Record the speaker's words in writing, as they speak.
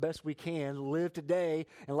best we can, live today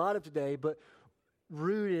and a lot of today, but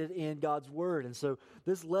rooted in God's Word. And so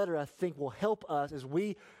this letter, I think, will help us as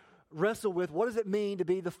we wrestle with what does it mean to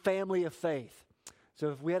be the family of faith. So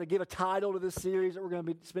if we had to give a title to this series that we're going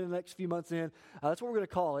to be spending the next few months in, that's what we're going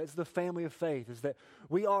to call it. It's the family of faith. Is that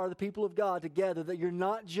we are the people of God together, that you're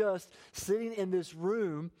not just sitting in this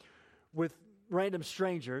room with random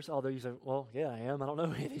strangers, although you say, well, yeah, I am. I don't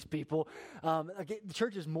know any of these people. The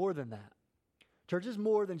church is more than that. Church is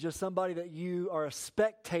more than just somebody that you are a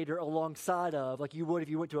spectator alongside of, like you would if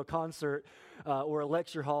you went to a concert or a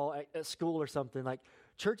lecture hall at school or something. Like,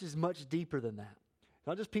 church is much deeper than that.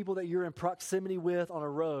 Not just people that you're in proximity with on a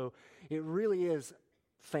row. It really is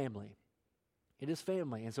family. It is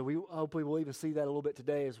family. And so we hopefully will even see that a little bit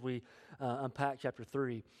today as we unpack chapter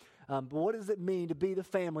 3. But what does it mean to be the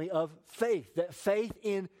family of faith? That faith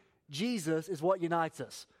in Jesus is what unites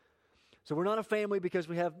us. So we're not a family because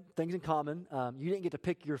we have things in common. You didn't get to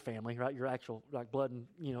pick your family, right? Your actual blood and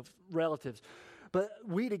relatives. But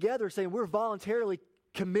we together are saying we're voluntarily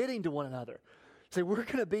committing to one another. Say we're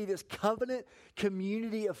going to be this covenant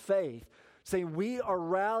community of faith, saying we are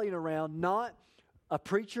rallying around not a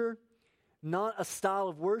preacher, not a style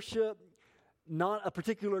of worship, not a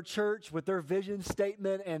particular church with their vision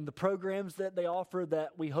statement and the programs that they offer that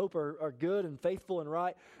we hope are good and faithful and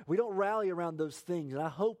right. We don't rally around those things. And I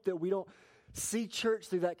hope that we don't see church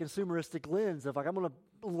through that consumeristic lens of like, I'm going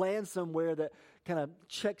to land somewhere that kind of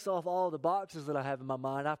checks off all the boxes that I have in my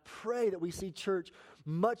mind. I pray that we see church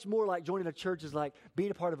much more like joining a church is like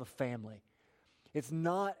being a part of a family. It's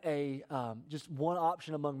not a just one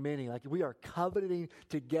option among many. Like we are covenanting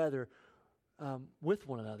together with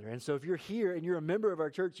one another. And so if you're here and you're a member of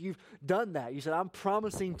our church, you've done that. You said, I'm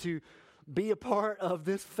promising to be a part of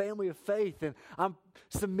this family of faith. And I'm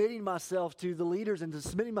submitting myself to the leaders and to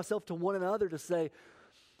submitting myself to one another to say,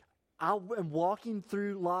 I am walking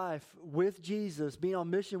through life with Jesus, being on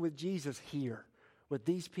mission with Jesus here with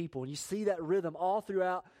these people. And you see that rhythm all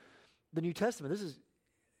throughout the New Testament. This is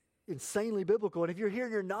insanely biblical. And if you're here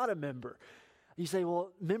and you're not a member, you say,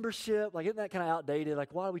 well, membership, like, isn't that kind of outdated?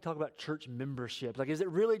 Like, why do we talk about church membership? Like, is it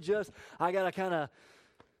really just, I got to kind of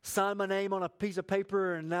sign my name on a piece of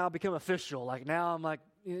paper and now become official? Like, now I'm like,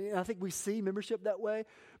 I think we see membership that way.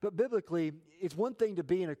 But biblically, it's one thing to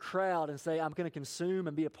be in a crowd and say, I'm going to consume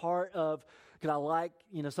and be a part of, because I like,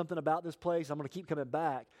 something about this place, I'm going to keep coming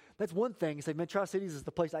back. That's one thing. You say, man, Tri-Cities is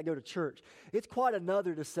the place I go to church. It's quite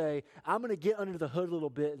another to say, I'm going to get under the hood a little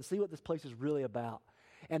bit and see what this place is really about.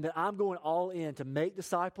 And that I'm going all in to make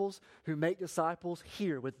disciples who make disciples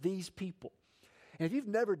here with these people. And if you've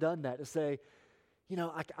never done that, to say,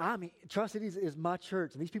 Tri-Cities is my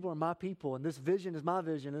church, and these people are my people, and this vision is my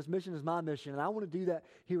vision, this mission is my mission, and I want to do that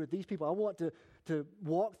here with these people. I want to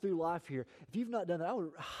walk through life here. If you've not done that, I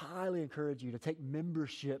would highly encourage you to take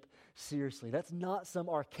membership seriously. That's not some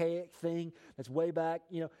archaic thing that's way back.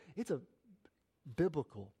 It's a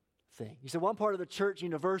biblical thing. You say, well, I'm part of the church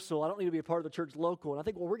universal. I don't need to be a part of the church local. And I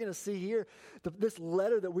think what we're going to see here, this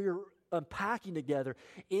letter that we're unpacking together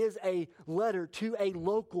is a letter to a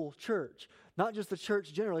local church. Not just the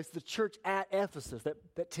church generally, it's the church at Ephesus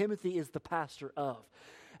that Timothy is the pastor of.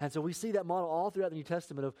 And so we see that model all throughout the New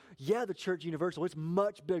Testament of, the church universal, it's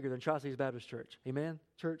much bigger than Tri-Cities Baptist Church. Amen?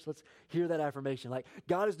 Church, let's hear that affirmation. Like,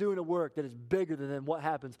 God is doing a work that is bigger than what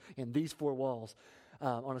happens in these four walls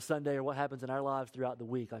on a Sunday or what happens in our lives throughout the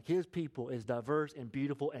week. Like, his people is diverse and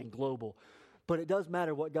beautiful and global. But it does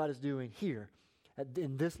matter what God is doing here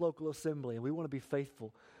in this local assembly, and we want to be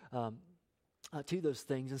faithful to those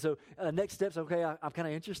things. And so next steps, okay, I'm kind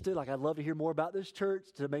of interested. Like, I'd love to hear more about this church,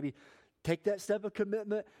 to maybe take that step of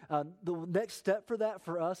commitment. The next step for that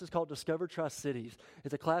for us is called Discover Tri-Cities.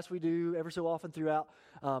 It's a class we do every so often throughout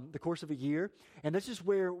the course of a year. And this is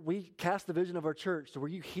where we cast the vision of our church, so where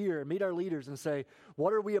you hear and meet our leaders and say,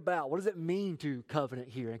 what are we about? What does it mean to covenant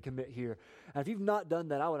here and commit here? And if you've not done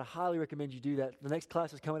that, I would highly recommend you do that. The next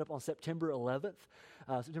class is coming up on September 11th.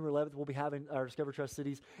 September 11th, we'll be having our Discover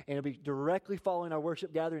Tri-Cities, and it'll be directly following our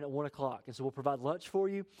worship gathering at 1 o'clock. And so we'll provide lunch for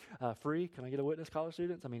you, free. Can I get a witness, college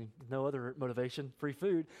students? I mean, no other motivation, free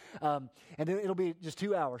food. And then it'll be just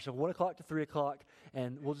 2 hours, so 1 o'clock to 3 o'clock,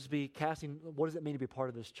 and we'll just be casting, what does it mean to be a part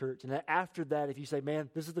of this church? And after that, if you say, man,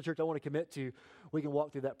 this is the church I want to commit to, we can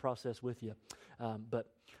walk through that process with you. But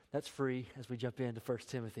that's free as we jump into 1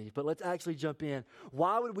 Timothy. But let's actually jump in.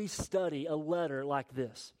 Why would we study a letter like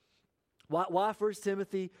this? Why 1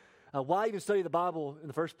 Timothy? Why even study the Bible in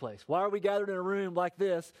the first place? Why are we gathered in a room like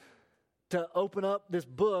this to open up this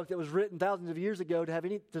book that was written thousands of years ago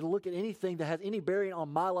to look at anything that has any bearing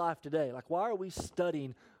on my life today? Like, why are we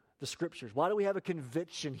studying the Scriptures? Why do we have a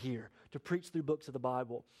conviction here to preach through books of the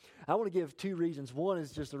Bible. I want to give two reasons. One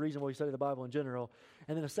is just the reason why we study the Bible in general,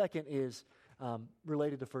 and then a second is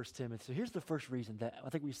related to 1 Timothy. So here's the first reason that I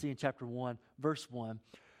think we see in chapter 1, verse 1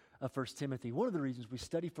 of 1 Timothy. One of the reasons we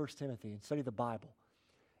study 1 Timothy and study the Bible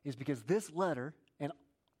is because this letter and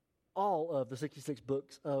all of the 66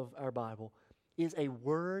 books of our Bible is a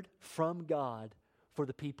word from God for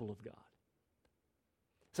the people of God.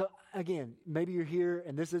 So again, maybe you're here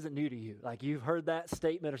and this isn't new to you. Like you've heard that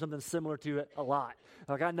statement or something similar to it a lot.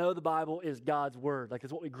 Like I know the Bible is God's word. Like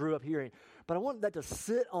it's what we grew up hearing. But I want that to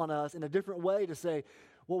sit on us in a different way to say,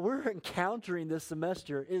 what we're encountering this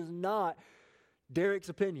semester is not Derick's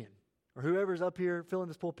opinion or whoever's up here filling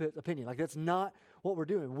this pulpit's opinion. Like that's not what we're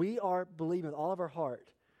doing. We are believing with all of our heart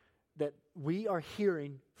that we are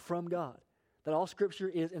hearing from God, that all Scripture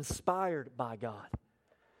is inspired by God,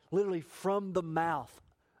 literally from the mouth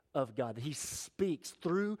of God, that He speaks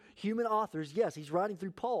through human authors. Yes, He's writing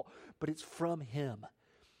through Paul, but it's from Him.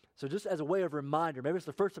 So just as a way of reminder, maybe it's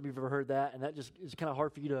the first time you've ever heard that, and that just is kind of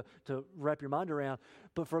hard for you to wrap your mind around.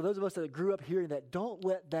 But for those of us that grew up hearing that, don't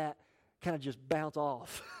let that kind of just bounce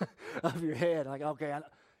off of your head. Like, okay,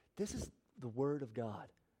 this is the Word of God.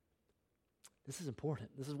 This is important.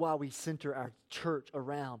 This is why we center our church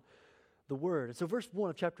around the Word. And so verse 1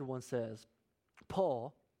 of chapter 1 says,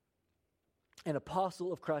 Paul, an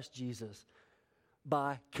apostle of Christ Jesus,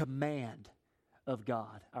 by command of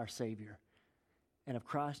God, our Savior, and of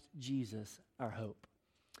Christ Jesus, our hope.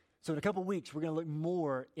 So in a couple weeks, we're going to look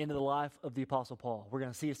more into the life of the Apostle Paul. We're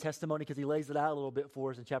going to see his testimony because he lays it out a little bit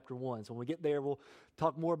for us in chapter 1. So when we get there, we'll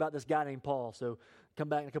talk more about this guy named Paul. So come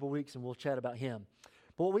back in a couple weeks and we'll chat about him.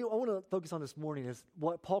 But what I want to focus on this morning is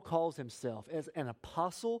what Paul calls himself as an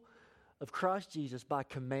apostle of Christ Jesus by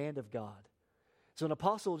command of God. So an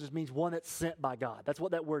apostle just means one that's sent by God. That's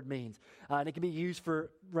what that word means. And it can be used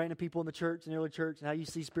for random people in the church, in the early church, and how you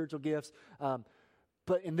see spiritual gifts.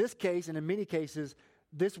 But in this case, and in many cases,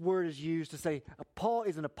 this word is used to say Paul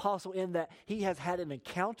is an apostle in that he has had an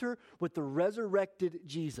encounter with the resurrected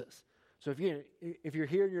Jesus. So if you're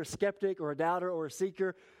here and you're a skeptic or a doubter or a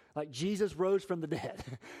seeker, like Jesus rose from the dead.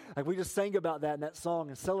 Like we just sang about that in that song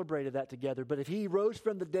and celebrated that together. But if he rose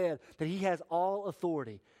from the dead, that he has all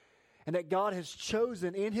authority. And that God has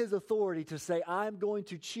chosen in his authority to say, I'm going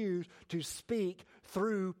to choose to speak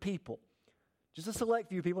through people. Just a select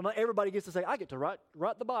few people. Not everybody gets to say, I get to write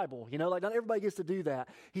the Bible. Like not everybody gets to do that.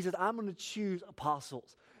 He says, I'm going to choose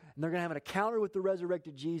apostles. And they're going to have an encounter with the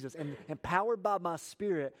resurrected Jesus. And empowered by my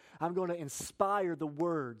Spirit, I'm going to inspire the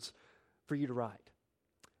words for you to write.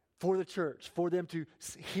 For the church, for them to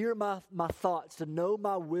hear my thoughts, to know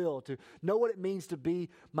my will, to know what it means to be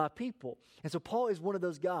my people. And so Paul is one of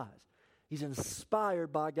those guys. He's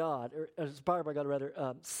inspired by God,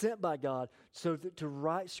 sent by God, so to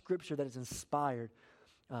write Scripture that is inspired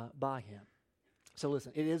by Him. So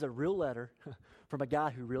listen, it is a real letter from a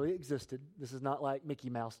guy who really existed. This is not like Mickey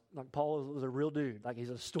Mouse. Like Paul was a real dude. Like he's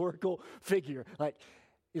a historical figure. Like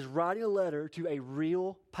is writing a letter to a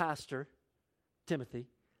real pastor, Timothy,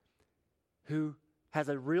 who has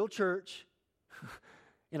a real church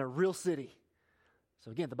in a real city. So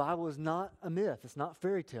again, the Bible is not a myth. It's not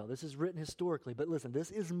fairy tale. This is written historically. But listen, this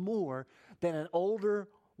is more than an older,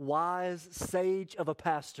 wise sage of a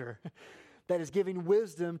pastor that is giving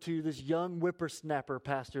wisdom to this young whippersnapper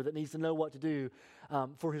pastor that needs to know what to do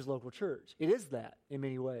for his local church. It is that in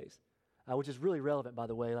many ways, which is really relevant, by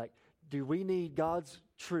the way. Like, do we need God's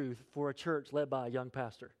truth for a church led by a young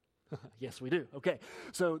pastor? Yes, we do. Okay,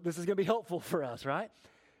 so this is going to be helpful for us, right?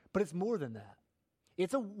 But it's more than that.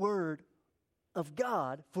 It's a word of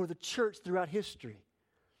God for the church throughout history.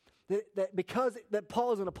 That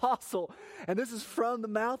Paul is an apostle, and this is from the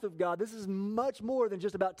mouth of God, this is much more than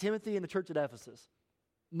just about Timothy and the church at Ephesus.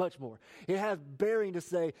 Much more. It has bearing to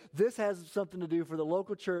say this has something to do for the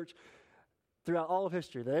local church throughout all of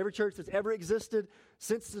history. That every church that's ever existed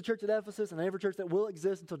since the church at Ephesus and every church that will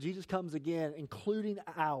exist until Jesus comes again, including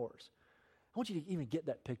ours. I want you to even get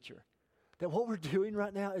that picture. That what we're doing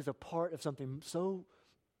right now is a part of something so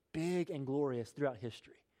big and glorious throughout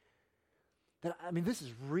history. This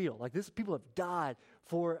is real. Like this, people have died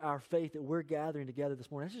for our faith that we're gathering together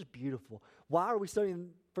this morning. It's just beautiful. Why are we studying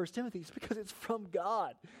 1 Timothy? It's because it's from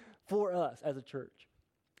God for us as a church.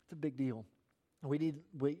 It's a big deal. We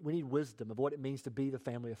need wisdom of what it means to be the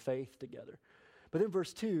family of faith together. But then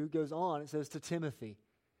verse 2 goes on. It says, to Timothy,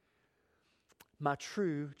 my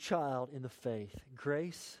true child in the faith,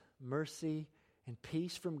 grace, mercy, and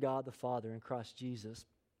peace from God the Father and Christ Jesus,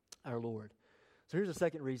 our Lord. So here's a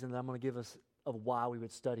second reason that I'm going to give us of why we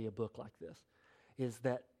would study a book like this, is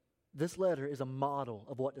that this letter is a model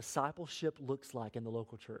of what discipleship looks like in the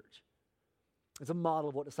local church. It's a model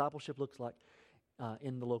of what discipleship looks like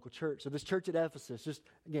in the local church. So this church at Ephesus, just,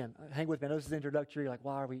 again, hang with me. I know this is introductory. Like,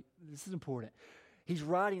 why are we? This is important. He's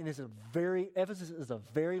writing, and Ephesus is a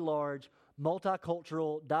very large,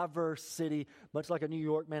 multicultural, diverse city, much like a New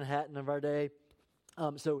York, Manhattan of our day.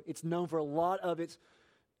 So it's known for a lot of its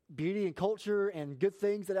beauty and culture and good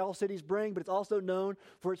things that all cities bring, but it's also known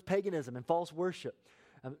for its paganism and false worship.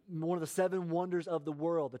 One of the 7 wonders of the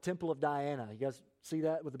world, the Temple of Diana. You guys see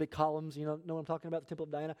that with the big columns? You know what I'm talking about? The Temple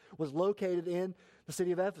of Diana was located in the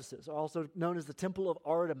city of Ephesus, also known as the Temple of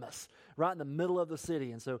Artemis, right in the middle of the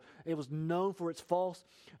city. And so it was known for its false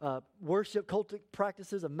worship, cultic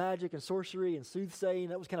practices of magic and sorcery and soothsaying.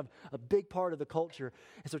 That was kind of a big part of the culture.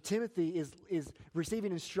 And so Timothy is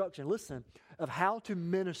receiving instruction, listen, of how to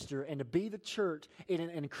minister and to be the church in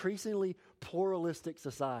an increasingly pluralistic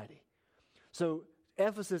society. So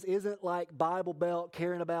Ephesus isn't like Bible Belt,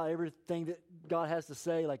 caring about everything that God has to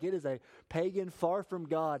say. Like, it is a pagan, far from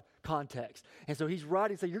God context. And so he's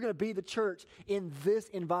writing, saying, you're going to be the church in this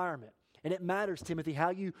environment. And it matters, Timothy,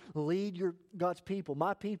 how you lead God's people,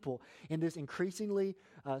 my people, in this increasingly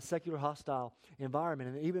secular, hostile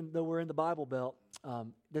environment. And even though we're in the Bible Belt,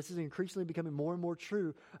 this is increasingly becoming more and more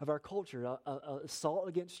true of our culture, assault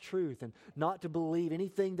against truth and not to believe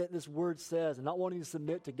anything that this word says and not wanting to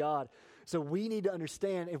submit to God. So we need to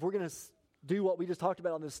understand, if we're going to do what we just talked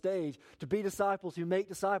about on this stage, to be disciples who make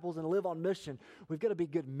disciples and live on mission, we've got to be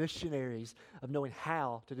good missionaries of knowing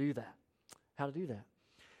how to do that.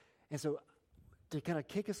 And so to kind of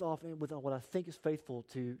kick us off with what I think is faithful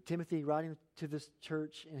to Timothy writing to this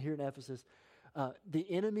church and here in Ephesus, the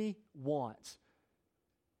enemy wants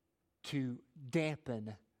to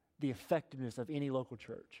dampen the effectiveness of any local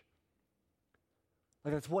church.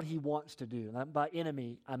 Like, that's what he wants to do. And by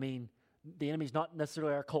enemy, I mean the enemy's not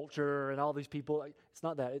necessarily our culture and all these people. It's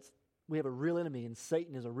not that. We have a real enemy, and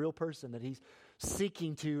Satan is a real person that he's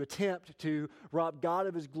seeking to attempt to rob God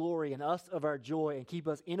of his glory and us of our joy and keep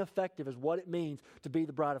us ineffective as what it means to be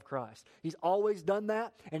the bride of Christ. He's always done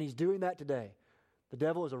that, and he's doing that today. The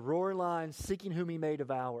devil is a roaring lion seeking whom he may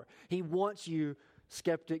devour. He wants you,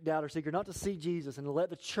 skeptic, doubter, seeker, not to see Jesus and to let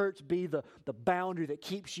the church be the boundary that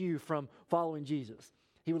keeps you from following Jesus.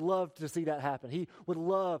 He would love to see that happen. He would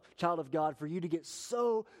love, child of God, for you to get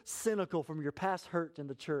so cynical from your past hurt in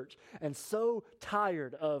the church and so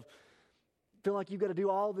tired of feeling like you've got to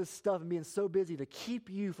do all this stuff and being so busy to keep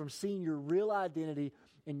you from seeing your real identity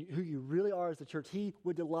and who you really are as the church. He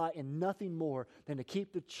would delight in nothing more than to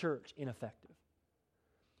keep the church ineffective,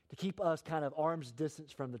 to keep us kind of arm's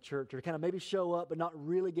distance from the church, or to kind of maybe show up but not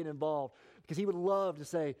really get involved, because he would love to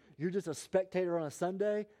say, you're just a spectator on a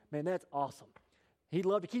Sunday. Man, that's awesome. He'd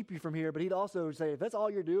love to keep you from here, but he'd also say, if that's all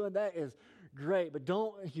you're doing, that is great, but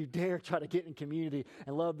don't you dare try to get in community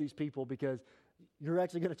and love these people, because you're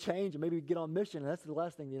actually going to change and maybe get on mission, and that's the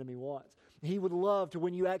last thing the enemy wants. He would love to,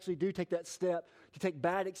 when you actually do take that step, to take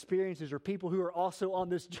bad experiences or people who are also on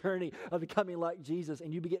this journey of becoming like Jesus,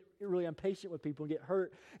 and you get really impatient with people and get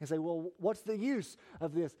hurt and say, well, what's the use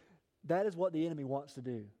of this? That is what the enemy wants to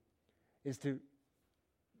do, is to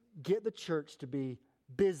get the church to be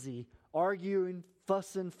busy, arguing,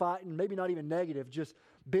 fussing, fighting, maybe not even negative, just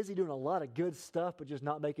busy doing a lot of good stuff, but just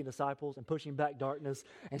not making disciples and pushing back darkness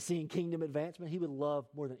and seeing kingdom advancement. He would love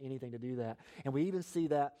more than anything to do that. And we even see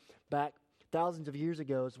that back thousands of years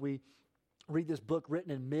ago as we read this book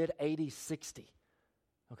written in mid-AD 60,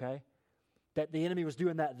 okay? That the enemy was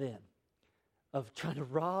doing that then, of trying to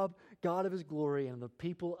rob God of his glory and the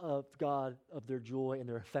people of God of their joy and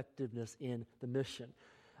their effectiveness in the mission.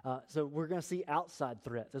 So we're going to see outside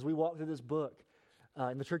threats as we walk through this book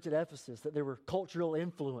in the church at Ephesus, that there were cultural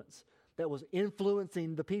influence that was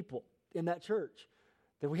influencing the people in that church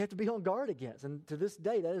that we have to be on guard against. And to this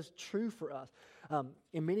day, that is true for us.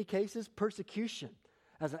 In many cases, persecution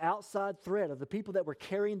as an outside threat of the people that were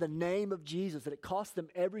carrying the name of Jesus, that it cost them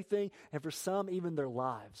everything, and for some, even their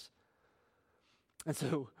lives. And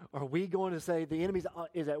so are we going to say the enemy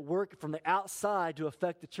is at work from the outside to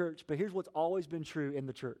affect the church? But here's what's always been true in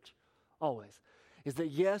the church, always, is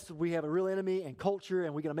that yes, we have a real enemy and culture,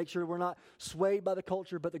 and we got to make sure we're not swayed by the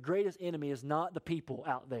culture, but the greatest enemy is not the people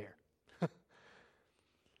out there.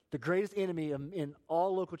 The greatest enemy in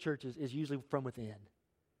all local churches is usually from within.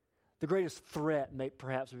 The greatest threat,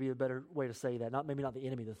 perhaps would be a better way to say that, maybe not the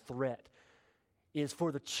enemy, the threat, is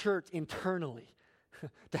for the church internally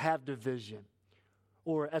to have division.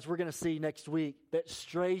 Or, as we're going to see next week, that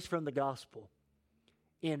strays from the gospel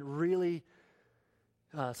in really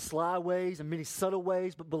sly ways and many subtle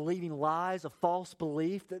ways, but believing lies, a false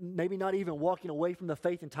belief, that maybe not even walking away from the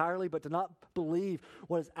faith entirely, but to not believe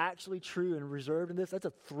what is actually true and reserved in this. That's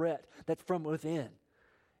a threat that's from within.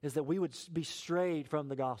 is that we would be strayed from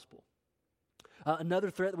the gospel. Another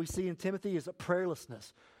threat that we see in Timothy is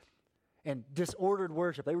prayerlessness and disordered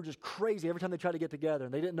worship. They were just crazy every time they tried to get together,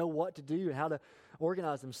 and they didn't know what to do and how to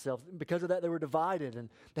organize themselves. Because of that, they were divided, and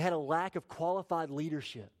they had a lack of qualified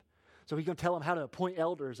leadership. So he's going to tell them how to appoint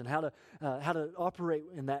elders and how to operate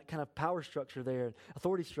in that kind of power structure there,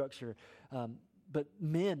 authority structure. But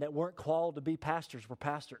men that weren't called to be pastors were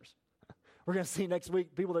pastors. We're going to see next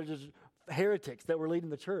week people that are just heretics that were leading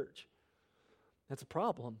the church. That's a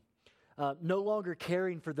problem. No longer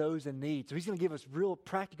caring for those in need. So he's going to give us real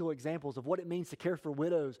practical examples of what it means to care for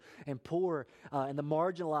widows and poor and the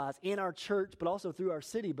marginalized in our church, but also through our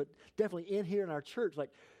city, but definitely in here in our church. Like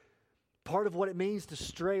part of what it means to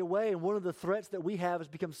stray away, and one of the threats that we have is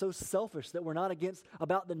become so selfish that we're not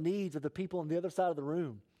about the needs of the people on the other side of the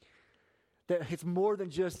room. That it's more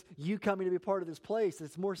than just you coming to be a part of this place.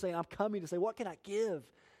 It's more saying, I'm coming to say, what can I give?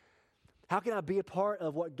 How can I be a part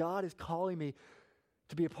of what God is calling me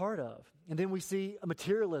to be a part of? And then we see a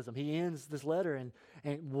materialism. He ends this letter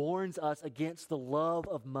and warns us against the love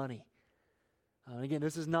of money. And again,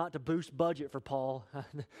 this is not to boost budget for Paul.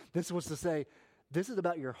 This was to say, this is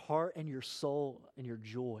about your heart and your soul and your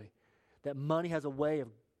joy. That money has a way of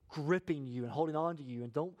gripping you and holding on to you.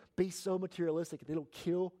 And don't be so materialistic that it'll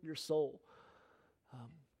kill your soul.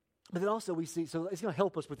 But then also we see, so it's going to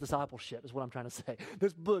help us with discipleship is what I'm trying to say.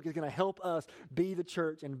 This book is going to help us be the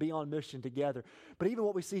church and be on mission together. But even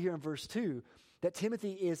what we see here in verse 2, that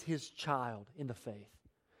Timothy is his child in the faith.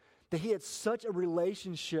 That he had such a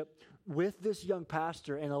relationship with this young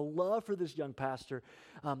pastor and a love for this young pastor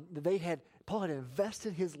that Paul had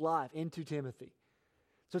invested his life into Timothy.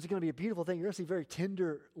 So it's going to be a beautiful thing. You're going to see very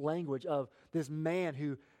tender language of this man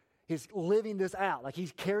who is living this out. Like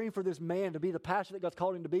he's caring for this man to be the pastor that God's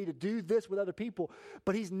called him to be, to do this with other people.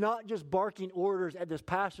 But he's not just barking orders at this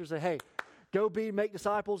pastor, say, hey, make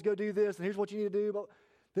disciples, go do this, and here's what you need to do. But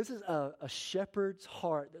this is a shepherd's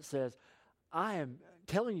heart that says, I am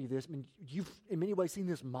telling you this, and you've in many ways seen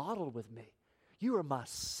this modeled with me. You are my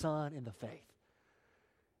son in the faith.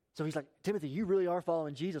 So he's like, Timothy, you really are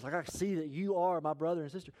following Jesus. Like I see that you are my brother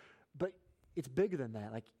and sister. But it's bigger than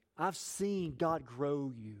that. Like I've seen God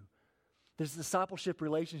grow you. This discipleship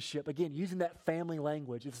relationship, again, using that family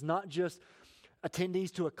language. It's not just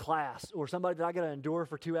attendees to a class or somebody that I got to endure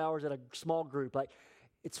for 2 hours at a small group. Like,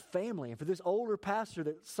 it's family. And for this older pastor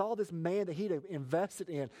that saw this man that he'd invested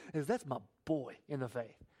in, that's my boy in the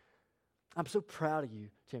faith. I'm so proud of you,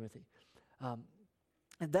 Timothy.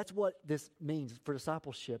 And that's what this means for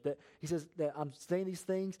discipleship. That he says that I'm saying these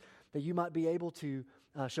things that you might be able to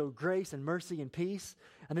show grace and mercy and peace.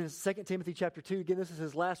 And then in 2 Timothy chapter 2, again, this is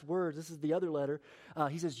his last words. This is the other letter.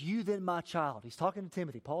 He says, you then, my child. He's talking to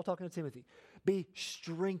Timothy. Paul talking to Timothy. Be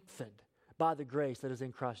strengthened by the grace that is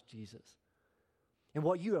in Christ Jesus. And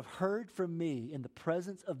what you have heard from me in the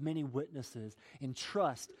presence of many witnesses,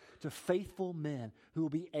 entrust to faithful men who will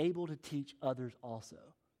be able to teach others also.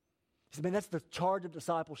 He said, man, that's the charge of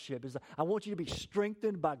discipleship. Is I want you to be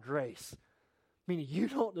strengthened by grace. Meaning you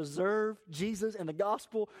don't deserve Jesus and the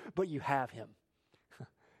gospel, but you have him.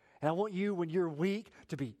 And I want you, when you're weak,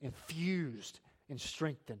 to be infused and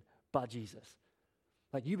strengthened by Jesus.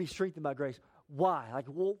 Like you be strengthened by grace. Why? Like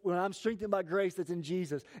when I'm strengthened by grace that's in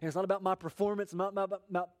Jesus, and it's not about my performance, not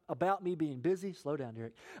about me being busy. Slow down,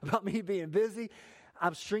 Derick. About me being busy.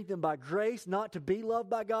 I'm strengthened by grace, not to be loved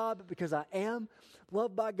by God, but because I am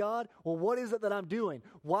loved by God. Well, what is it that I'm doing?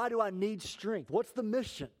 Why do I need strength? What's the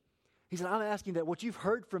mission? He said, I'm asking that what you've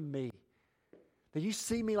heard from me, that you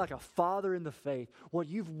see me like a father in the faith, what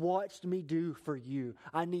you've watched me do for you,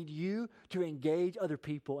 I need you to engage other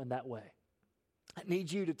people in that way. I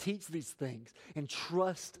need you to teach these things and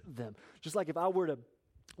trust them. Just like if I were to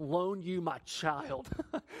loan you my child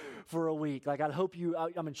for a week, like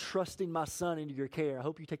I'm entrusting my son into your care. I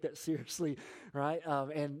hope you take that seriously, right?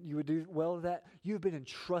 And you would do well with that. You've been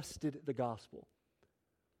entrusted the gospel.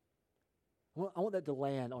 I want that to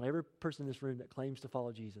land on every person in this room that claims to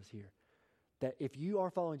follow Jesus here. That if you are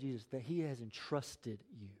following Jesus, that he has entrusted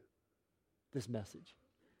you this message.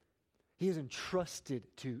 He has entrusted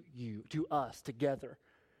to you, to us together,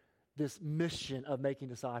 this mission of making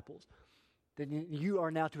disciples. That you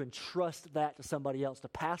are now to entrust that to somebody else, to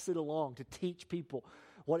pass it along, to teach people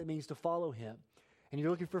what it means to follow him. And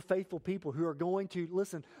you're looking for faithful people who are going to,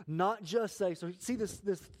 listen, not just say, so see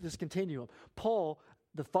this continuum. Paul,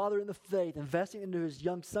 the father in the faith, investing into his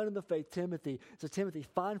young son in the faith, Timothy. So Timothy,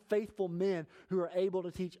 find faithful men who are able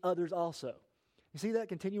to teach others also. You see that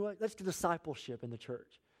continuum? That's discipleship in the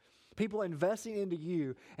church. People investing into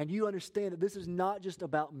you, and you understand that this is not just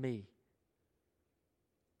about me.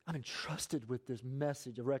 I'm entrusted with this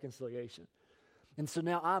message of reconciliation. And so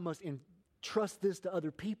now I must entrust this to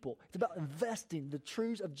other people. It's about investing the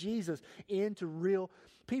truths of Jesus into real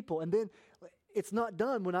people. And then it's not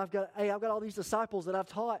done when I've got all these disciples that I've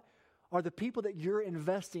taught. Are the people that you're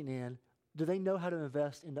investing in, do they know how to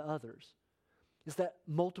invest into others? It's that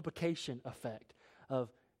multiplication effect of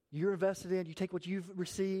you're invested in, you take what you've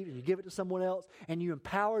received and you give it to someone else, and you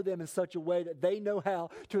empower them in such a way that they know how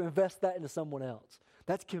to invest that into someone else.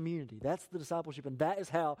 That's community. That's the discipleship. And that is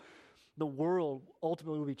how the world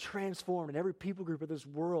ultimately will be transformed, and every people group of this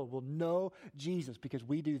world will know Jesus because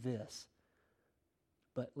we do this.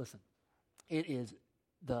 But listen, it is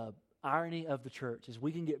the irony of the church is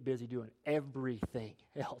we can get busy doing everything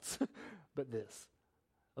else but this.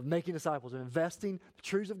 Of making disciples, of investing the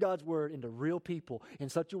truths of God's word into real people in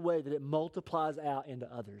such a way that it multiplies out into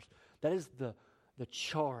others. That is the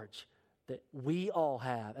charge that we all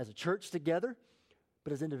have as a church together,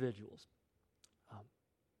 but as individuals.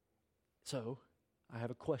 So, I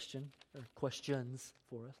have a question, or questions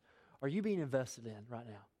for us. Are you being invested in right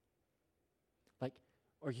now? Like,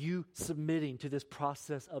 are you submitting to this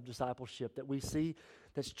process of discipleship that we see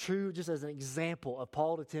that's true just as an example of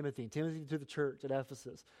Paul to Timothy and Timothy to the church at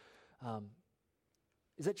Ephesus?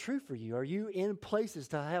 Is that true for you? Are you in places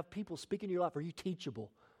to have people speak into your life? Are you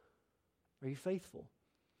teachable? Are you faithful?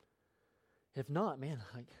 If not, man,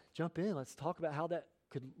 jump in. Let's talk about how that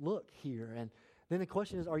could look here. And then the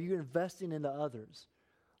question is, are you investing into others?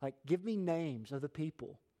 Give me names of the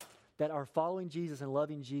people that are following Jesus and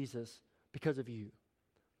loving Jesus because of you.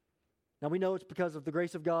 Now, we know it's because of the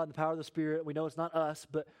grace of God and the power of the Spirit. We know it's not us,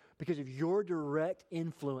 but because of your direct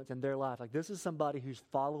influence in their life. This is somebody who's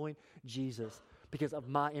following Jesus because of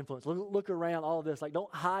my influence. Look around all of this.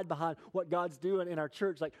 Don't hide behind what God's doing in our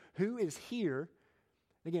church. Who is here?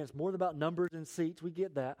 Again, it's more than about numbers and seats. We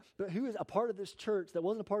get that. But who is a part of this church that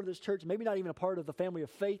wasn't a part of this church, maybe not even a part of the family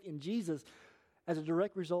of faith in Jesus as a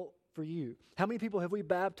direct result for you? How many people have we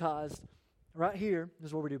baptized right here? This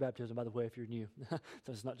is where we do baptism, by the way, if you're new. So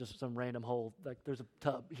it's not just some random hole. There's a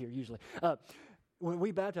tub here usually. When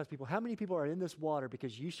we baptize people, how many people are in this water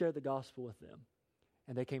because you shared the gospel with them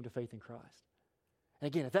and they came to faith in Christ? And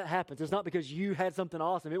again, if that happens, it's not because you had something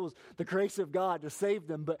awesome. It was the grace of God to save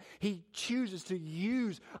them, but He chooses to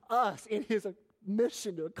use us in His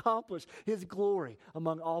mission to accomplish His glory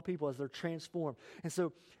among all people as they're transformed. And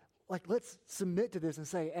so, let's submit to this and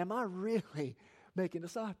say, am I really making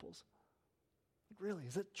disciples? Really,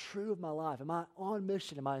 is it true of my life? Am I on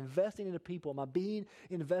mission? Am I investing into people? Am I being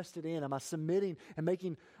invested in? Am I submitting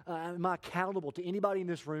and am I accountable to anybody in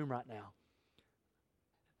this room right now?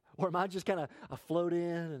 Or am I just I float in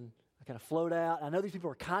and I kind of float out? I know these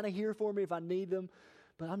people are kind of here for me if I need them,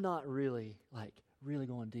 but I'm not really, really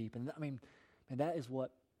going deep. And and that is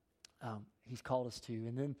what He's called us to.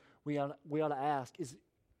 And then we ought to ask,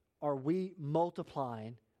 are we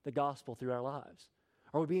multiplying the gospel through our lives?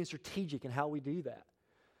 Are we being strategic in how we do that?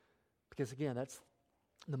 Because again, that's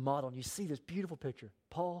the model. And you see this beautiful picture.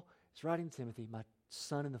 Paul is writing to Timothy, my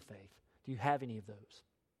son in the faith. Do you have any of those?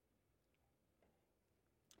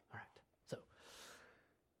 All right. So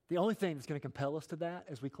the only thing that's going to compel us to that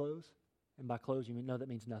as we close, and by close you know that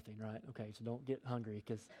means nothing, right? Okay, so don't get hungry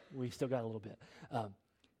because we still got a little bit.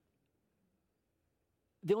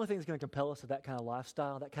 The only thing that's going to compel us to that kind of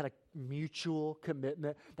lifestyle, that kind of mutual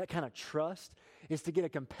commitment, that kind of trust, is to get a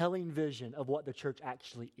compelling vision of what the church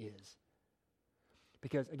actually is.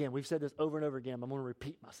 Because, again, we've said this over and over again. I'm going to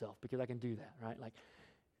repeat myself because I can do that, right?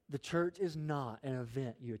 The church is not an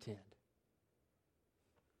event you attend.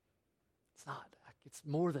 It's not. It's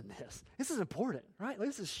more than this. This is important, right?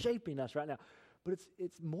 This is shaping us right now. But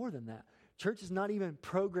it's more than that. Church is not even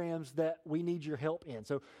programs that we need your help in.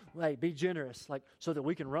 So, be generous, so that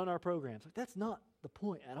we can run our programs. That's not the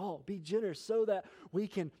point at all. Be generous so that we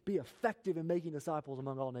can be effective in making disciples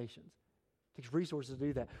among all nations. It takes resources to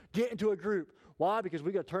do that. Get into a group. Why? Because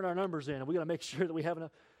we got to turn our numbers in, and we got to make sure that we have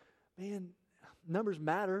enough. Man, numbers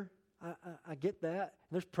matter. I get that.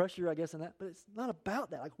 And there's pressure, I guess, in that. But it's not about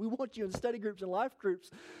that. We want you in study groups and life groups.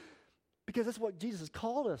 Because that's what Jesus has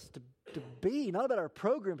called us to be, not about our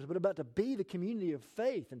programs, but about to be the community of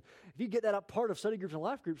faith. And if you get that up part of study groups and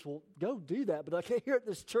life groups, well, go do that. But here at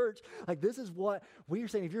this church, this is what we are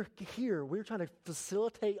saying. If you're here, we're trying to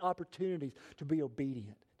facilitate opportunities to be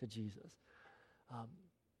obedient to Jesus.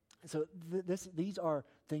 So these are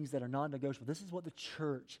things that are non-negotiable. This is what the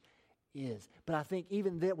church is. But I think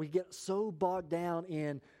even that we get so bogged down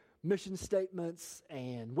in mission statements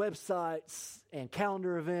and websites and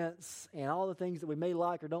calendar events and all the things that we may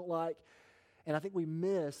like or don't like. And I think we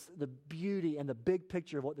miss the beauty and the big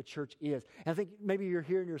picture of what the church is. And I think maybe you're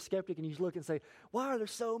here and you're a skeptic and you look and say, why are there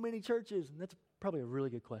so many churches? And that's probably a really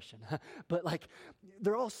good question. But like,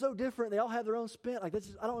 they're all so different. They all have their own spin. Like,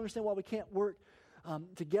 I don't understand why we can't work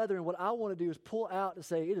together. And what I want to do is pull out to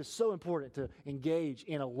say it is so important to engage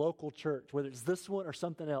in a local church, whether it's this one or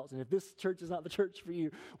something else. And if this church is not the church for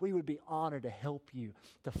you, we would be honored to help you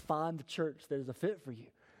to find the church that is a fit for you.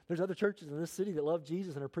 There's other churches in this city that love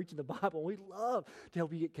Jesus and are preaching the Bible. We'd love to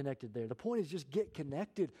help you get connected there. The point is just get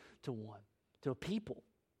connected to one, to a people.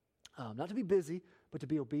 Not to be busy, but to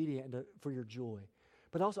be obedient and for your joy.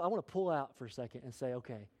 But also, I want to pull out for a second and say,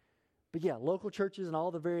 okay, but yeah, local churches and all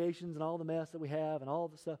the variations and all the mess that we have and all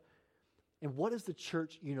the stuff. And what is the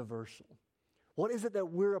church universal? What is it that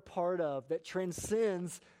we're a part of that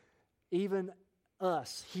transcends even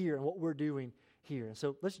us here and what we're doing here? And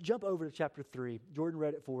so let's jump over to chapter 3. Jordan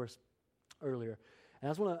read it for us earlier.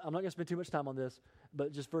 And I'm not going to spend too much time on this,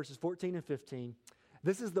 but just verses 14 and 15.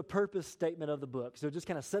 This is the purpose statement of the book. So just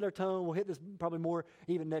kind of set our tone. We'll hit this probably more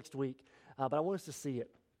even next week. But I want us to see it.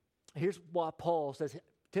 Here's why Paul says,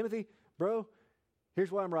 Timothy, bro,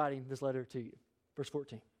 here's why I'm writing this letter to you. Verse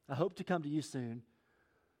 14. I hope to come to you soon,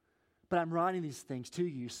 but I'm writing these things to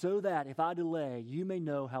you so that if I delay, you may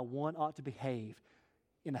know how one ought to behave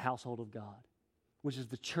in the household of God, which is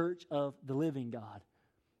the church of the living God,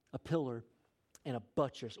 a pillar and a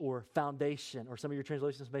buttress or foundation, or some of your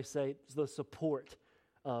translations may say it's the support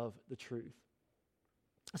of the truth.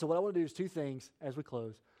 So what I want to do is two things as we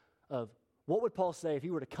close of what would Paul say if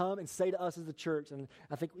he were to come and say to us as a church, and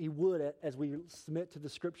I think he would as we submit to the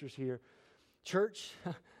scriptures here, church,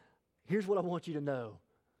 here's what I want you to know.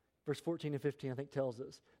 Verse 14 and 15 I think tells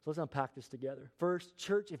us. So let's unpack this together. First,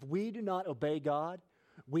 church, if we do not obey God,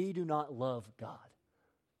 we do not love God.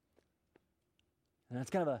 And that's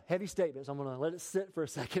kind of a heavy statement, so I'm going to let it sit for a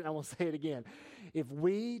second. I won't say it again. If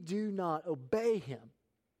we do not obey him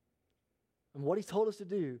and what he's told us to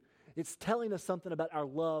do, it's telling us something about our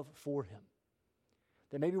love for him.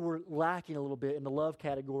 That maybe we're lacking a little bit in the love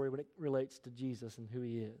category when it relates to Jesus and who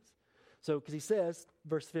he is. So, because he says,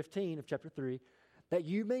 verse 15 of chapter 3, that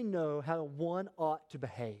you may know how one ought to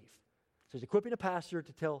behave. So he's equipping a pastor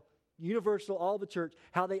to tell universal, all the church,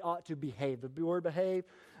 how they ought to behave. The word behave,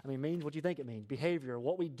 means what you think it means. Behavior,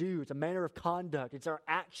 what we do. It's a manner of conduct. It's our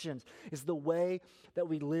actions. It's the way that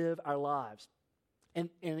we live our lives. And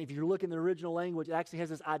if you look in the original language, it actually has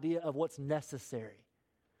this idea of what's necessary.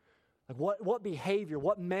 Like what behavior,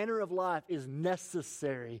 what manner of life is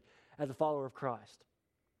necessary as a follower of Christ.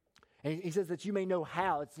 And he says that you may know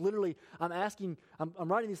how. It's literally, I'm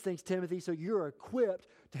writing these things, Timothy, so you're equipped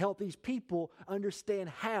to help these people understand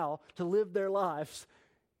how to live their lives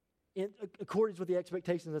in accordance with the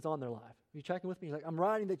expectations that's on their life. Are you tracking with me? He's like, I'm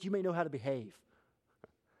writing that you may know how to behave.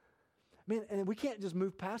 Man, and we can't just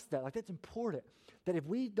move past that. Like, that's important. That if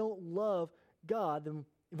we don't love God, then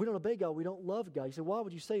if we don't obey God, we don't love God. You say, why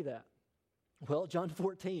would you say that? Well, John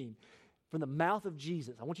 14, from the mouth of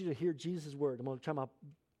Jesus. I want you to hear Jesus' word. I'm going to try my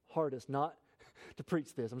hardest not to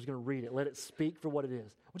preach this. I'm just going to read it. Let it speak for what it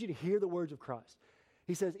is. I want you to hear the words of Christ.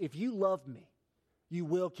 He says, if you love me, you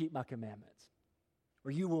will keep my commandments,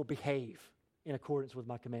 or you will behave in accordance with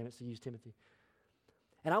my commandments, to use Timothy.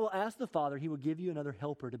 And I will ask the Father, he will give you another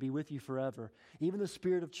helper to be with you forever, even the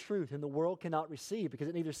Spirit of truth, whom the world cannot receive because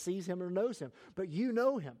it neither sees him nor knows him. But you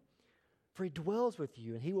know him, for he dwells with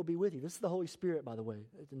you and he will be with you. This is the Holy Spirit, by the way.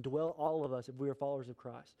 It can dwell all of us if we are followers of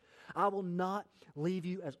Christ. I will not leave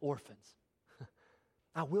you as orphans.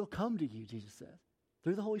 I will come to you, Jesus says,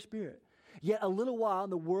 through the Holy Spirit. Yet a little while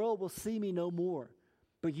and the world will see me no more,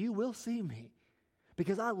 but you will see me.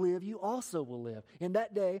 Because I live, you also will live. In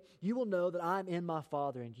that day, you will know that I am in my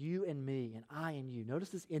Father, and you in me, and I in you. Notice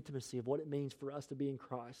this intimacy of what it means for us to be in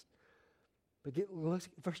Christ. But look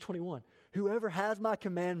at verse 21. Whoever has my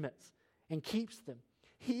commandments and keeps them,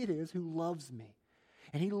 he it is who loves me.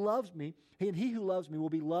 And he loves me, and he who loves me will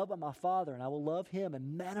be loved by my Father, and I will love him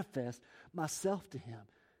and manifest myself to him.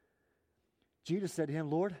 Judas said to him,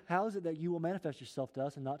 Lord, how is it that you will manifest yourself to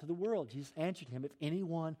us and not to the world? Jesus answered him, if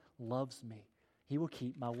anyone loves me, he will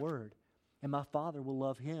keep my word, and my Father will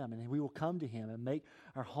love him, and we will come to him and make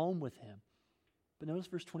our home with him. But notice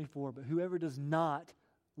verse 24, but whoever does not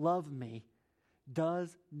love me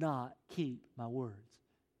does not keep my words.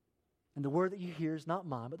 And the word that you hear is not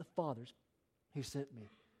mine, but the Father's who sent me.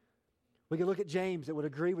 We can look at James that would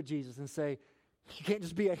agree with Jesus and say, you can't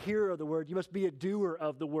just be a hearer of the word, you must be a doer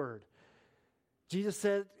of the word. Jesus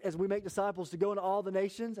said, as we make disciples, to go into all the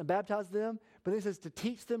nations and baptize them, but then he says to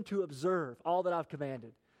teach them to observe all that I've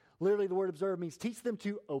commanded. Literally, the word observe means teach them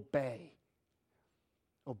to obey.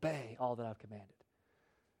 Obey all that I've commanded.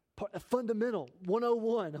 fundamental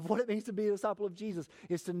 101 of what it means to be a disciple of Jesus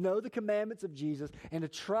is to know the commandments of Jesus and to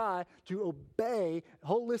try to obey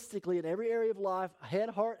holistically in every area of life, head,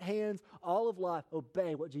 heart, hands, all of life,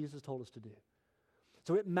 obey what Jesus has told us to do.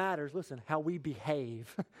 So it matters, listen, how we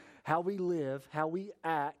behave, how we live, how we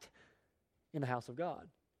act in the house of God,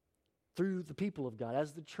 through the people of God,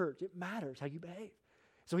 as the church. It matters how you behave.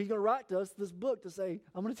 So he's going to write to us this book to say,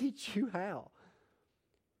 I'm going to teach you how.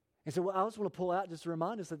 And so I just want to pull out just to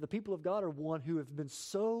remind us that the people of God are one who have been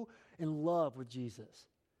so in love with Jesus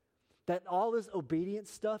that all this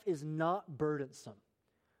obedience stuff is not burdensome.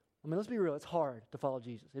 I mean, let's be real. It's hard to follow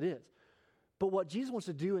Jesus. It is. But what Jesus wants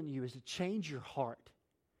to do in you is to change your heart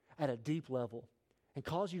at a deep level and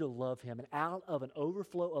cause you to love him. And out of an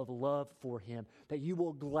overflow of love for him, that you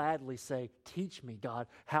will gladly say, teach me, God,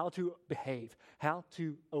 how to behave, how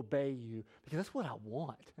to obey you, because that's what I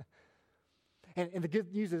want. And the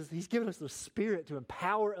good news is he's given us the Spirit to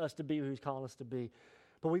empower us to be who he's calling us to be.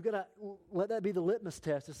 But we've got to let that be the litmus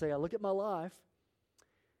test to say, I look at my life,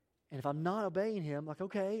 and if I'm not obeying him, like,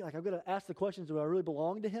 okay, like I've got to ask the questions, do I really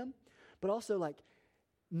belong to him? But also, like,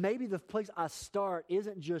 maybe the place I start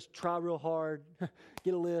isn't just try real hard,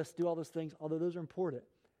 get a list, do all those things, although those are important.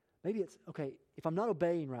 Maybe it's, okay, if I'm not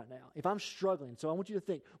obeying right now, if I'm struggling, so I want you to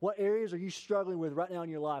think, what areas are you struggling with right now in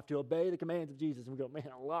your life to obey the commands of Jesus? And we go, man,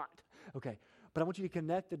 a lot. Okay. But I want you to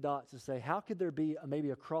connect the dots to say, how could there be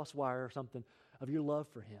maybe a crosswire or something of your love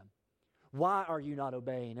for him? Why are you not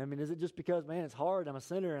obeying? I mean, is it just because, man, it's hard, I'm a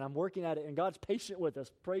sinner, and I'm working at it, and God's patient with us?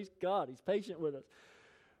 Praise God, he's patient with us.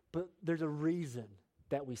 But there's a reason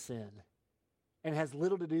that we sin. And it has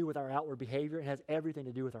little to do with our outward behavior. It has everything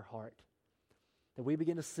to do with our heart. That we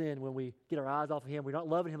begin to sin when we get our eyes off of him. We're not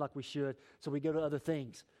loving him like we should, so we go to other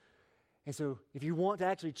things. And so if you want to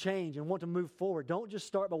actually change and want to move forward, don't just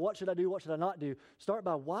start by what should I do, what should I not do. Start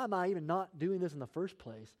by why am I even not doing this in the first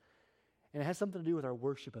place? And it has something to do with our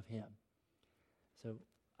worship of him. So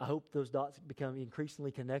I hope those dots become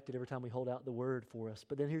increasingly connected every time we hold out the word for us.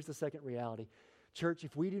 But then here's the second reality. Church,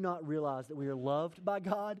 if we do not realize that we are loved by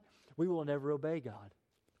God, we will never obey God.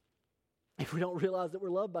 If we don't realize that we're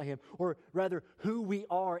loved by him, or rather who we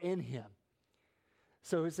are in him.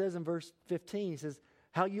 So it says in verse 15, he says,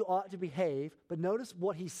 how you ought to behave, but notice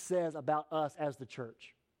what he says about us as the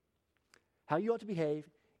church. How you ought to behave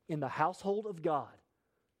in the household of God.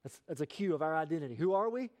 That's a cue of our identity. Who are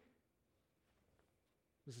we?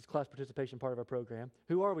 This is class participation part of our program.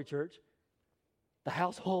 Who are we, church? The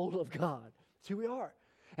household of God. That's who we are.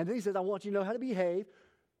 And then he says, I want you to know how to behave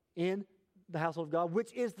in the household of God,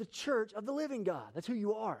 which is the church of the living God. That's who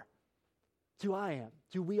you are. It's who I am.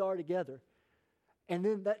 It's who we are together. And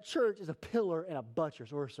then that church is a pillar and a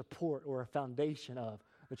buttress or a support or a foundation of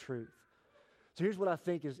the truth. So here's what I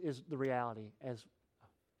think is the reality as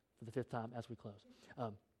for the fifth time as we close.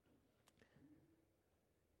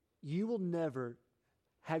 You will never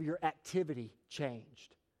have your activity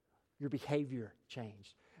changed, your behavior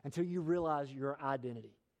changed, until you realize your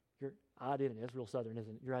identity. Your identity, that's real Southern,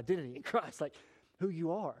 isn't it? Your identity in Christ, like who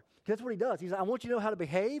you are. Because that's what he does. He's like, I want you to know how to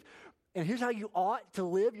behave, and here's how you ought to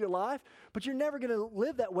live your life, but you're never going to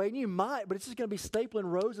live that way, and you might, but it's just going to be stapling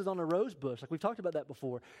roses on a rose bush, like we've talked about that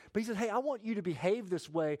before. But he says, hey, I want you to behave this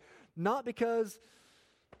way, not because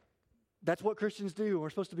that's what Christians do, and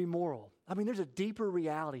we're supposed to be moral. I mean, there's a deeper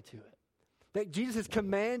reality to it. That Jesus has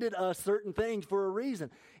commanded us certain things for a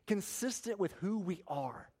reason, consistent with who we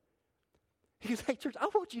are. He goes, hey, church, I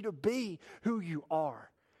want you to be who you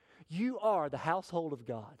are. You are the household of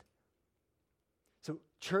God. So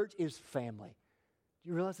church is family. Do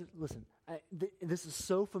you realize that? Listen, this is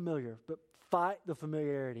so familiar, but fight the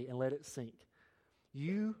familiarity and let it sink.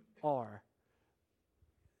 You are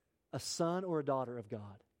a son or a daughter of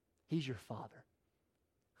God. He's your father.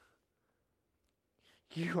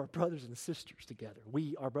 You are brothers and sisters together.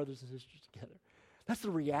 We are brothers and sisters together. That's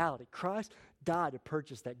the reality. Christ died to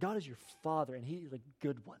purchase that. God is your father, and he is a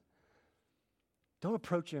good one. Don't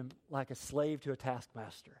approach him like a slave to a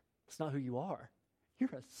taskmaster. That's not who you are. You're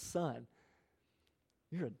a son.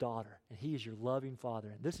 You're a daughter, and he is your loving father.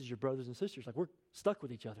 And this is your brothers and sisters. Like, we're stuck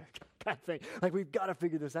with each other kind of thing. Like, we've got to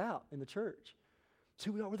figure this out in the church. It's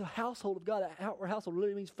who we are. We're the household of God. Our household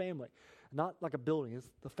really means family. Not like a building. It's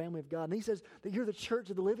the family of God. And he says that you're the church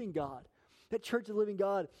of the living God. That church of the living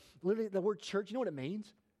God, literally the word church, you know what it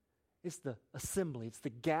means? It's the assembly. It's the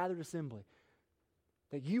gathered assembly.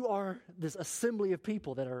 That you are this assembly of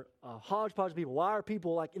people that are a hodgepodge of people. Why are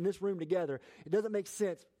people like in this room together? It doesn't make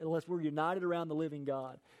sense unless we're united around the living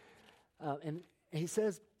God. And he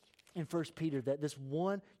says in 1 Peter that this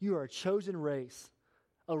one, you are a chosen race,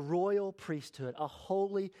 a royal priesthood, a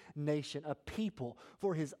holy nation, a people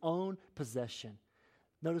for his own possession,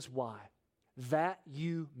 Notice why. That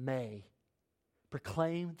you may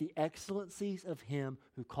proclaim the excellencies of him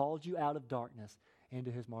who called you out of darkness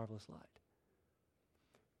into his marvelous light.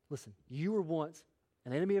 Listen, you were once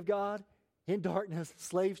an enemy of God, in darkness,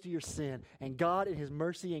 slaves to your sin, and God in his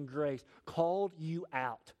mercy and grace called you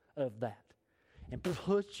out of that and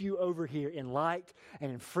put you over here in light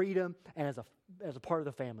and in freedom and as a part of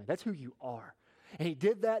the family. That's who you are. And he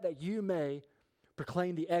did that you may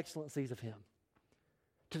proclaim the excellencies of him,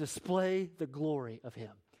 to display the glory of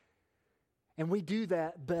him. And we do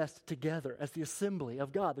that best together as the assembly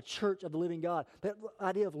of God, the church of the living God. That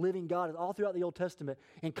idea of living God is all throughout the Old Testament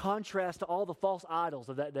in contrast to all the false idols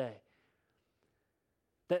of that day.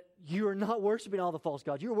 That you are not worshiping all the false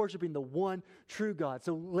gods. You're worshiping the one true God.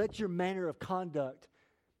 So let your manner of conduct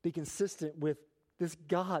be consistent with this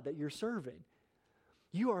God that you're serving.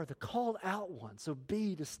 You are the called out one. So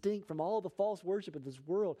be distinct from all the false worship of this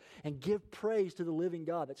world and give praise to the living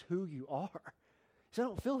God. That's who you are. So I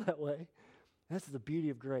don't feel that way. And that's the beauty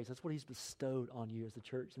of grace. That's what he's bestowed on you as the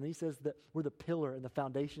church. And then he says that we're the pillar and the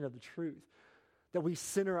foundation of the truth. That we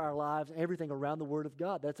center our lives and everything around the Word of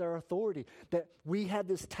God. That's our authority. That we have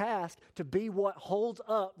this task to be what holds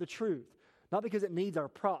up the truth. Not because it needs our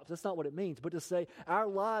props. That's not what it means. But to say our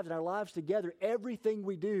lives and our lives together, everything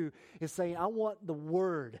we do is saying, I want the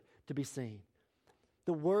Word to be seen.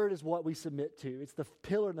 The Word is what we submit to. It's the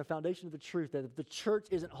pillar and the foundation of the truth. That if the church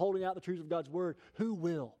isn't holding out the truth of God's Word, who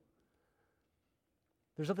will?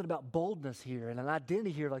 There's something about boldness here and an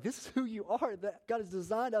identity here. Like, this is who you are. That God has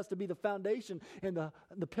designed us to be the foundation and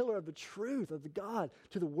the pillar of the truth of the God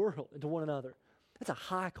to the world and to one another. That's a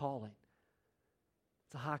high calling.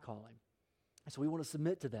 It's a high calling. And so we want to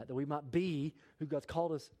submit to that we might be who God's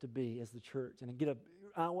called us to be as the church. And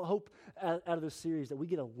I hope out of this series that we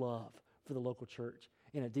get a love for the local church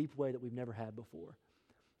in a deep way that we've never had before.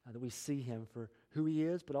 That we see him for who he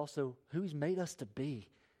is, but also who he's made us to be.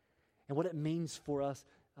 And what it means for us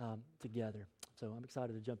together. So I'm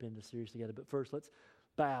excited to jump into the series together. But first, let's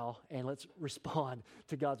bow and let's respond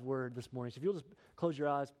to God's word this morning. So if you'll just close your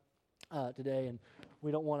eyes today, and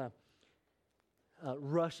we don't want to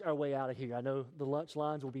rush our way out of here. I know the lunch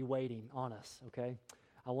lines will be waiting on us, okay?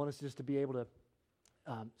 I want us just to be able to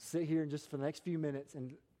sit here and just for the next few minutes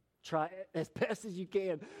and try as best as you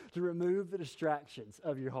can to remove the distractions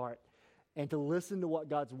of your heart and to listen to what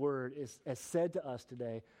God's word has said to us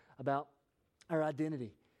today about our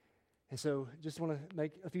identity. And so just want to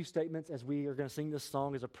make a few statements as we are going to sing this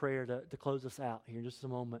song as a prayer to close us out here in just a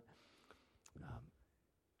moment.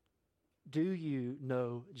 Do you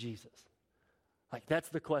know Jesus? Like, that's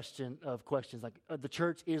the question of questions. Like, the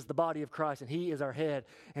church is the body of Christ, and he is our head.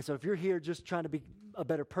 And so if you're here just trying to be a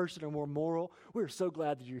better person or more moral, we're so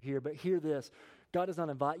glad that you're here. But hear this. God does not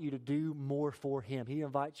invite you to do more for him. He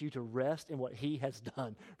invites you to rest in what he has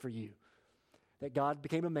done for you. That God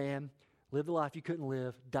became a man, lived the life you couldn't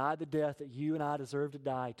live, died the death that you and I deserve to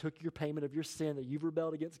die, took your payment of your sin that you've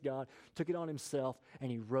rebelled against God, took it on himself, and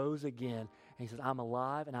he rose again. And he says, I'm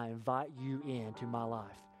alive, and I invite you into my life.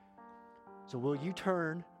 So will you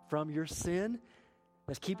turn from your sin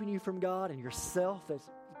that's keeping you from God and yourself that's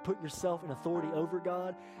put yourself in authority over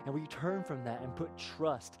God, and will you turn from that and put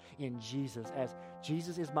trust in Jesus as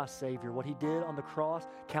Jesus is my Savior? What he did on the cross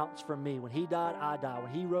counts for me. When he died, I died.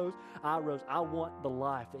 When he rose, I rose. I want the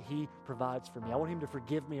life that he provides for me. I want him to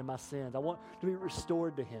forgive me of my sins. I want to be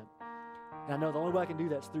restored to him. And I know the only way I can do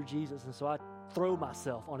that is through Jesus, and so I throw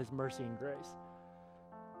myself on his mercy and grace.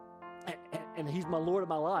 And he's my Lord of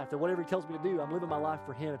my life, that whatever he tells me to do, I'm living my life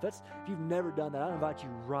for him. If you've never done that, I invite you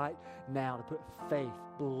right now to put faith,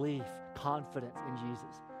 belief, confidence in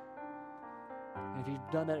Jesus. And if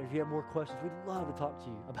you've done that, if you have more questions, we'd love to talk to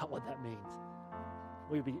you about what that means.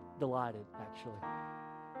 We'd be delighted, actually.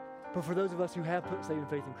 But for those of us who have put saving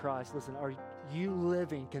faith in Christ, listen, are you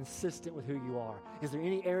living consistent with who you are? Is there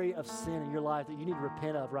any area of sin in your life that you need to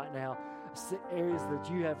repent of right now? Areas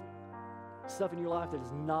that you have stuff in your life that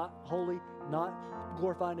is not holy, not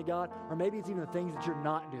glorifying to God, or maybe it's even the things that you're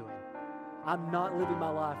not doing. I'm not living my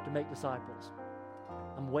life to make disciples.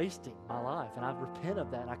 I'm wasting my life, and I repent of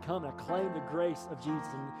that, and I come and I claim the grace of Jesus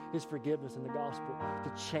and his forgiveness in the gospel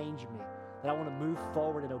to change me, that I want to move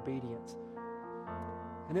forward in obedience.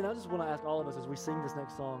 And then I just want to ask all of us as we sing this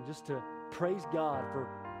next song just to praise God for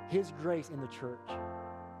his grace in the church.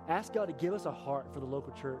 Ask God to give us a heart for the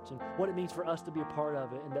local church and what it means for us to be a part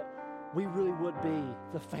of it, and that we really would be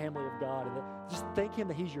the family of God, and that just thank him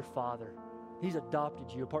that he's your father. He's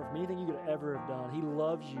adopted you apart from anything you could ever have done. He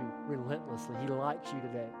loves you relentlessly. He likes you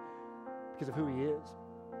today because of who he is.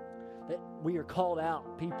 that we are called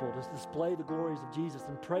out people to display the glories of Jesus,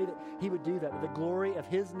 and pray that he would do that the glory of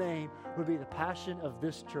his name would be the passion of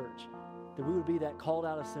this church, that we would be that called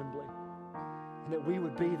out assembly, and that we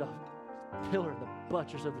would be the pillar, the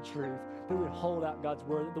buttress of the truth, that we would hold out God's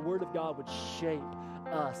word, that the word of God would shape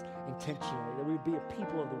us intentionally, that we would be a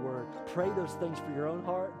people of the word. Pray those things for your own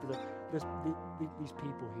heart, for these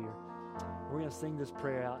people here. We're going to sing this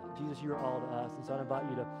prayer out. Jesus, you are all to us. And so I invite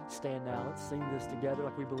you to stand now. Let's sing this together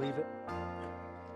like we believe it.